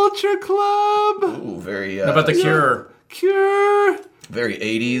 Okay. Culture Club. Ooh, very. How about The Cure? Cure. Very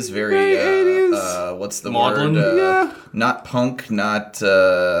 80s, very, Very 80s. What's the Maudlin? word? Yeah. Not punk, not,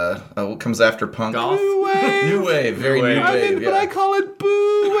 what comes after punk? Goth? New Wave. New wave, very New new wave. wave, But I call it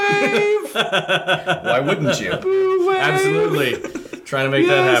Boo Wave. Why wouldn't you? Boo Wave. Absolutely. Trying to make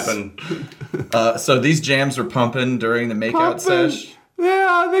that Yes. happen. So these jams were pumping during the makeout Pumping. sesh?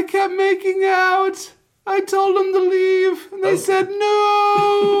 Yeah, they kept making out. I told them to leave, and they said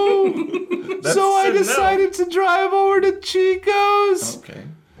no. So I decided to drive over to Chico's. Okay.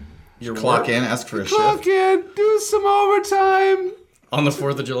 Your Clock work in, ask for a Clock shift. in, do some overtime. on the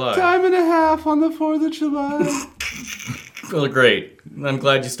 4th of July. Time and a half on the 4th of July. Well, great. I'm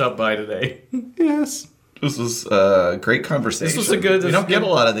glad you stopped by today. Yes. This was a great conversation. This was a good- We don't get a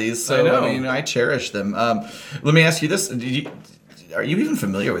lot of these, so I know. I mean, I cherish them. Let me ask you this: are you even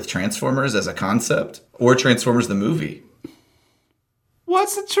familiar with Transformers as a concept, or Transformers the movie?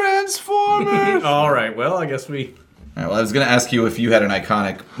 What's a transformer? All right. Well, I guess we. All right, well, I was going to ask you if you had an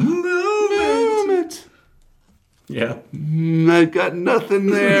iconic Moment. Yeah. I got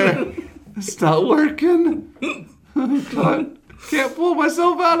nothing there. It's not working. Can't pull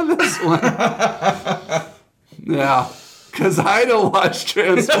myself out of this one. Yeah, because I don't watch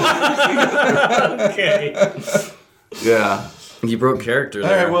Transformers. Okay. Yeah. You broke character All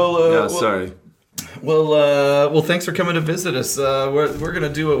there. right, well, Yeah, sorry. well, thanks for coming to visit us. We're gonna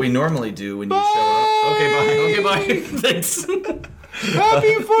do what we normally do when you show up. Okay, bye. Okay, bye. Thanks.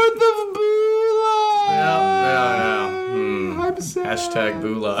 Happy 4th of July. Yeah. I'm sad. Hashtag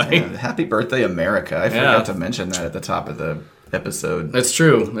Bulai. Happy birthday, America! I forgot to mention that at the top of the episode. That's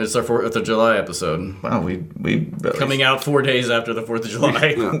true. It's our 4th of July episode. Wow, we Coming out 4 days after the 4th of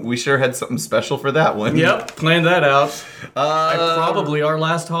July. We sure had something special for that one. Yep, planned that out. Probably our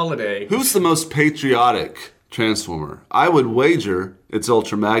last holiday. Who's the most patriotic Transformer? I would wager it's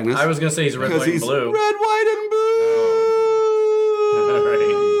Ultra Magnus. I was gonna say he's red, because white, and he's blue. red, white, and blue. All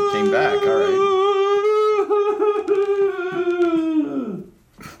right. Came back. All right.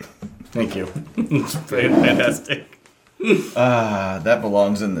 Thank you. Fantastic. That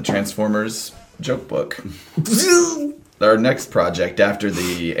belongs in the Transformers joke book. Our next project after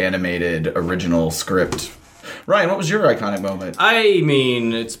the animated original script. Ryan, what was your iconic moment? I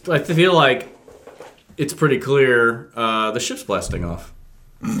mean, I feel like it's pretty clear. The ship's blasting off.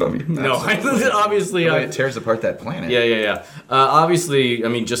 No, obviously. It tears apart that planet. Yeah. Obviously, I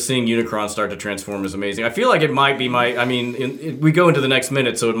mean, just seeing Unicron start to transform is amazing. I feel like it might be we go into the next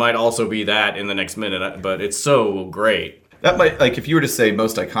minute, so it might also be that in the next minute, but it's so great. That might, like, if you were to say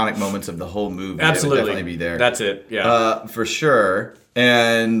most iconic moments of the whole movie, Absolutely. it would definitely be there. That's it, yeah. For sure.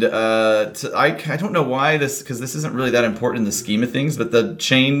 And I don't know why because this isn't really that important in the scheme of things, but the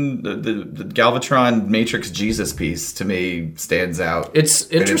Galvatron Matrix Jesus piece to me stands out. It's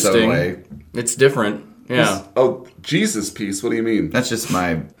in its own interesting. way. It's different, yeah. Oh, Jesus piece. What do you mean? That's just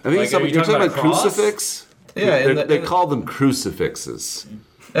my. I think Like, are you you're talking talking about about a cross? crucifix. Yeah, They call them crucifixes.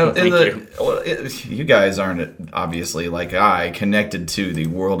 You guys aren't obviously like I connected to the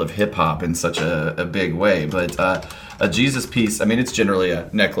world of hip hop in such a big way, but a Jesus piece. I mean, it's generally a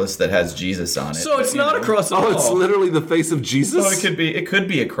necklace that has Jesus on it. So it's not a cross at all. Oh, it's literally the face of Jesus. So it could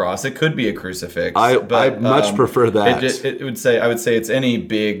be a cross. It could be a crucifix. I much prefer that. I would say it's any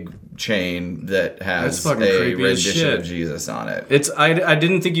big chain that has That's a fucking creepy as rendition shit. of Jesus on it. I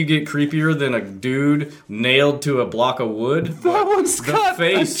didn't think you get creepier than a dude nailed to a block of wood. That one's got a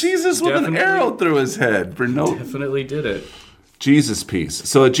face Jesus with an definitely- arrow through his head for no Definitely did it. Jesus piece.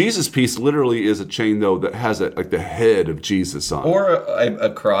 So a Jesus piece literally is a chain though that has like the head of Jesus on it. Or a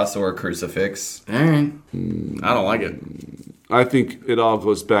cross or a crucifix. All right. I don't like it. I think it all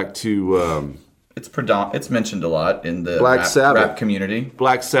goes back to It's mentioned a lot in the Black Sabbath. rap community.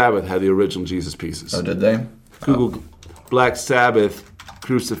 Black Sabbath had the original Jesus pieces. Oh, did they? Google Black Sabbath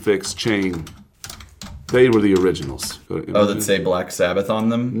crucifix chain. They were the originals. Oh, that say Black Sabbath on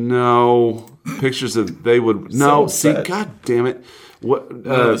them? No pictures of they would no So see. upset. God damn it! What?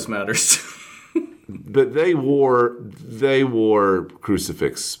 None of this matters. But they wore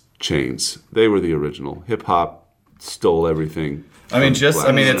crucifix chains. They were the original. Hip hop stole everything. I mean, from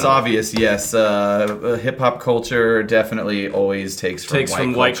Black it's obvious. Yes, hip hop culture definitely always takes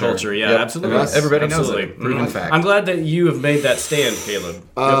from white culture. Yeah, Yep. absolutely. Everybody Absolutely. knows it. Proven fact. I'm glad that you have made that stand, Caleb.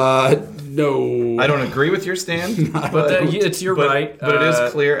 No. I don't agree with your stand, But it's your right. But it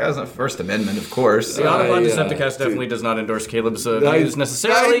is clear as a First Amendment, of course. The Autobot yeah, Decepticast definitely does not endorse Caleb's views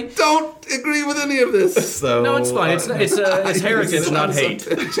necessarily. I don't agree with any of this. So No, it's fine. It's heritage, not hate.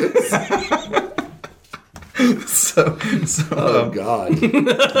 Oh God.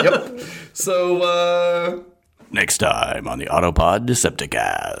 Yep. So Next time on the Autopod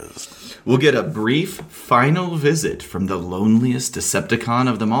Decepticast. we'll get a brief final visit from the loneliest Decepticon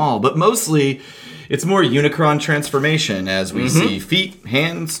of them all, but mostly it's more Unicron transformation as we see feet,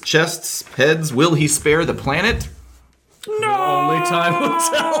 hands, chests, heads. Will he spare the planet? Only time will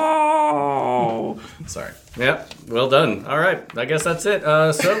tell. Sorry. Yep, well done. All right, I guess that's it.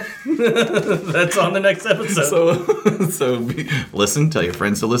 So that's on the next episode. So listen, tell your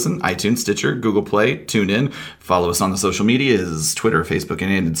friends to listen. iTunes, Stitcher, Google Play, tune in. Follow us on the social medias, Twitter, Facebook,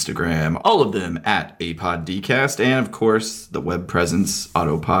 and Instagram. All of them at APODcast. And, of course, the web presence,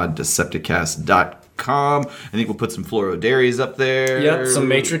 autopoddecepticast.com. I think we'll put some Fluorodaries up there. Yep, some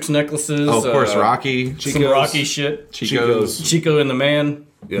Matrix necklaces. Oh, of course, Rocky. Some Rocky shit. Chico's. Chico and the Man.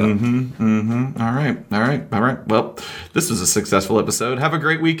 Yeah. All right. Well, this was a successful episode. Have a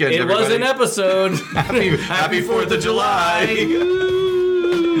great weekend, It everybody. was an episode. Happy 4th of July.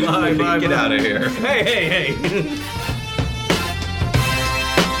 Bye, bye, Get bye. out of here. Hey.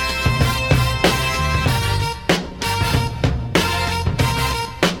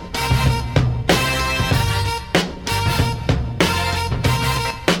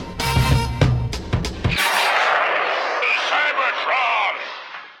 Cybertron!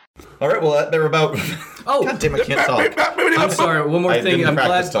 All right, well, they're about... Oh. God damn, I can't talk. I'm sorry. One more I thing. didn't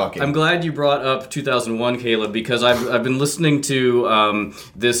practice talking. I'm glad you brought up 2001, Caleb, because I've been listening to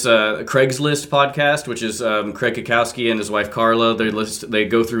this Craigslist podcast, which is Craig Kukowski and his wife Carla. They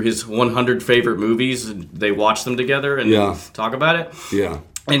go through his 100 favorite movies and they watch them together and talk about it. Yeah.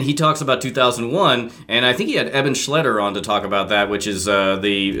 And he talks about 2001, and I think he had Eben Schletter on to talk about that, which is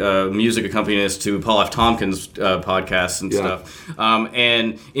the music accompanist to Paul F. Tompkins' podcasts and stuff.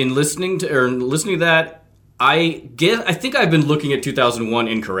 And in listening to that, I think I've been looking at 2001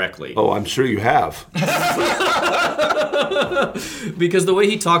 incorrectly. Oh, I'm sure you have. Because the way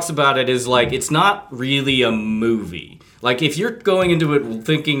he talks about it is like, it's not really a movie. Like, if you're going into it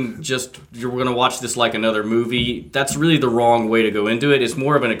thinking just you're going to watch this like another movie, that's really the wrong way to go into it. It's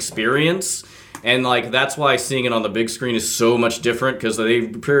more of an experience. And, like, that's why seeing it on the big screen is so much different, because they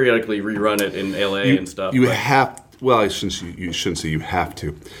periodically rerun it in L.A. and stuff. You have... Well, you shouldn't say you have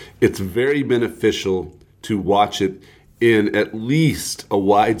to. It's very beneficial to watch it in at least a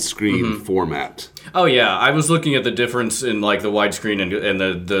widescreen format. Oh, yeah. I was looking at the difference in, like, the widescreen and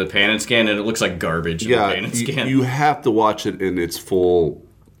the pan and scan, and it looks like garbage in the pan and scan. You have to watch it in its full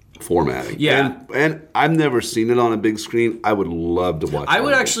formatting. Yeah. And I've never seen it on a big screen. I would love to watch it. I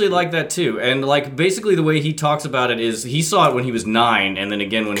would actually like that, too. And, like, basically the way he talks about it is he saw it when he was 9, and then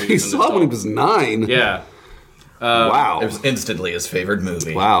again when he He was an saw it when he adult. was 9? Yeah. Wow. It was instantly his favorite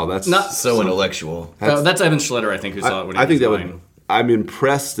movie. Wow, that's... So intellectual. That's Evan Schletter, I think, who saw it when he I was think that 9. would... I'm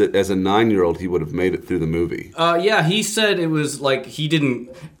impressed that as a 9-year-old he would have made it through the movie. Yeah, he said it was like he didn't,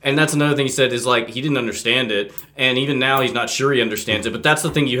 and that's another thing he said is like he didn't understand it, and even now he's not sure he understands it. But that's the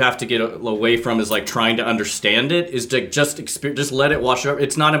thing you have to get away from is like trying to understand it, is to just let it wash over.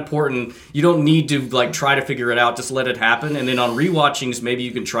 It's not important. You don't need to like try to figure it out. Just let it happen, and then on rewatchings maybe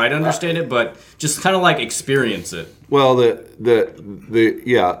you can try to understand it, but just kind of like experience it. Well,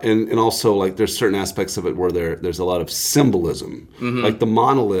 and also like there's certain aspects of it where there's a lot of symbolism. Like the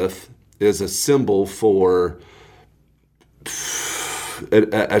monolith is a symbol for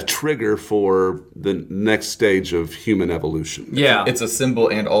a trigger for the next stage of human evolution. Yeah, It's a symbol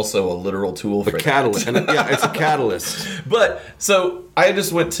and also a literal tool for A catalyst. that. It's a catalyst. But, so, I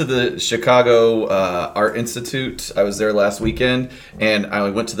just went to the Chicago Art Institute. I was there last weekend, and I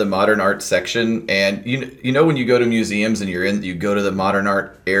went to the modern art section. And you know when you go to museums and you go to the modern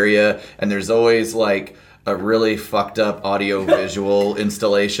art area, and there's always, like, a really fucked up audio-visual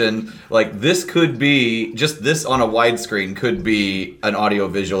installation. Like, this could be, just this on a widescreen could be an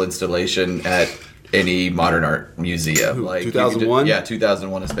audio-visual installation at any modern art museum. Like 2001? Yeah,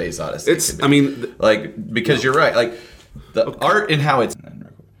 2001: A Space Odyssey. Because you're right. Like, the art and how it's...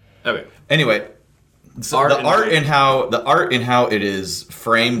 okay. Anyway, so the art and how it is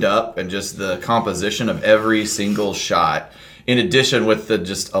framed up and just the composition of every single shot, in addition with the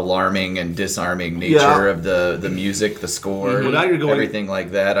just alarming and disarming nature of the music, the score, now you're going- everything like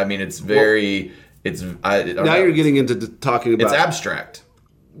that. I mean, it's very... Now you're getting into talking about... It's abstract.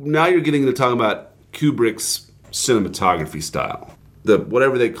 Now you're getting into talking about Kubrick's cinematography style.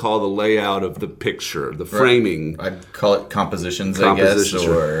 Whatever they call the layout of the picture, the framing. I'd call it compositions, I guess,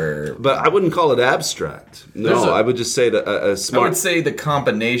 or... But I wouldn't call it abstract. No, I would just say that a I smart... would say the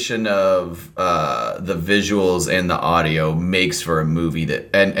combination of the visuals and the audio makes for a movie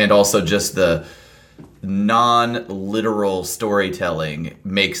that, and also just the non-literal storytelling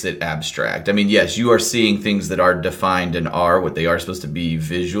makes it abstract. I mean, yes, you are seeing things that are defined and are what they are supposed to be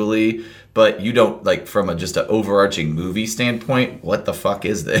visually, but you don't, like, from just an overarching movie standpoint, what the fuck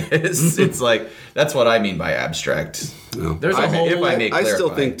is this? It's like, that's what I mean by abstract. No. There's a whole... If I may I still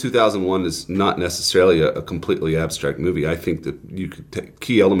clarify. think 2001 is not necessarily a completely abstract movie. I think that you could take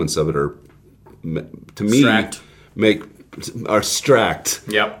key elements of it are, to me, Abstract. make are stracked.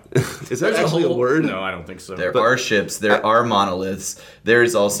 Yep. Is that actually a word? No, I don't think so. There are ships. There are monoliths. There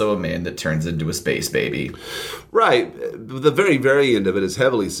is also a man that turns into a space baby. Right. The very, very end of it is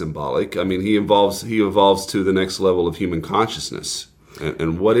heavily symbolic. I mean, he evolves to the next level of human consciousness.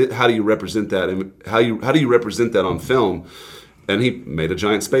 And how do you represent that? And how do you represent that on film? And he made a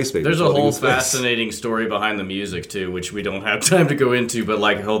giant space baby. There's a whole fascinating story behind the music too, which we don't have time to go into. But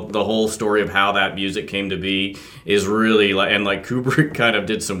like the whole story of how that music came to be is really like, and like Kubrick kind of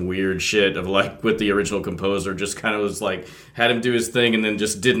did some weird shit of like with the original composer, just kind of was like had him do his thing and then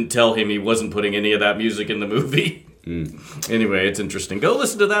just didn't tell him he wasn't putting any of that music in the movie. Anyway, it's interesting. Go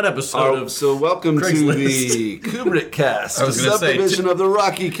listen to that episode of So welcome to the Kubrick cast, a subdivision of the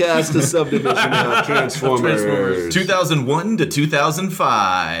Rocky cast, a subdivision of Transformers. 2001 to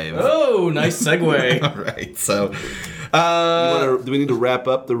 2005. Oh, nice segue. All right, so Do we need to wrap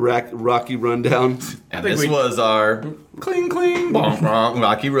up the Rocky rundown? and this was our cling cling bonk, bonk,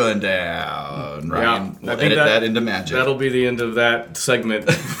 Rocky rundown. Ryan, we'll edit that into magic. That'll be the end of that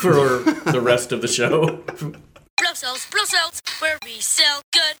segment for the rest of the show. Brussels, where we sell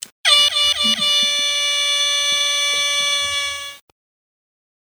good.